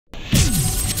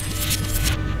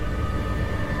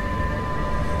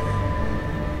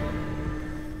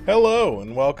Hello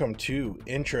and welcome to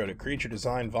Intro to Creature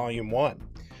Design Volume 1.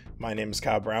 My name is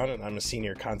Kyle Brown and I'm a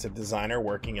senior concept designer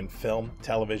working in film,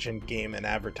 television, game, and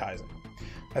advertising.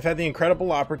 I've had the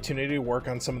incredible opportunity to work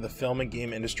on some of the film and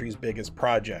game industry's biggest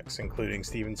projects, including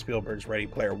Steven Spielberg's Ready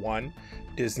Player One,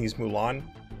 Disney's Mulan,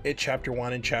 It Chapter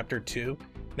 1 and Chapter 2,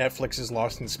 Netflix's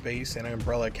Lost in Space and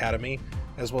Umbrella Academy,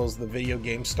 as well as the video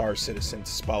game Star Citizen,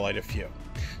 to spotlight a few.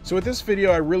 So with this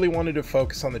video, I really wanted to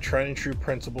focus on the tried and true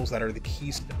principles that are the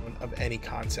keystone of any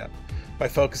concept. By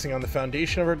focusing on the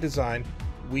foundation of our design,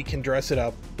 we can dress it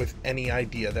up with any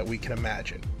idea that we can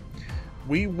imagine.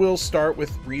 We will start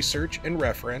with research and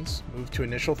reference, move to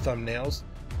initial thumbnails,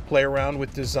 play around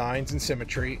with designs and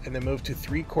symmetry, and then move to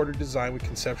three-quarter design with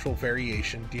conceptual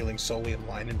variation dealing solely in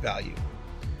line and value.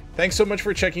 Thanks so much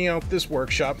for checking out this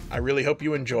workshop. I really hope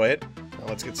you enjoy it. Now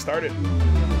let's get started.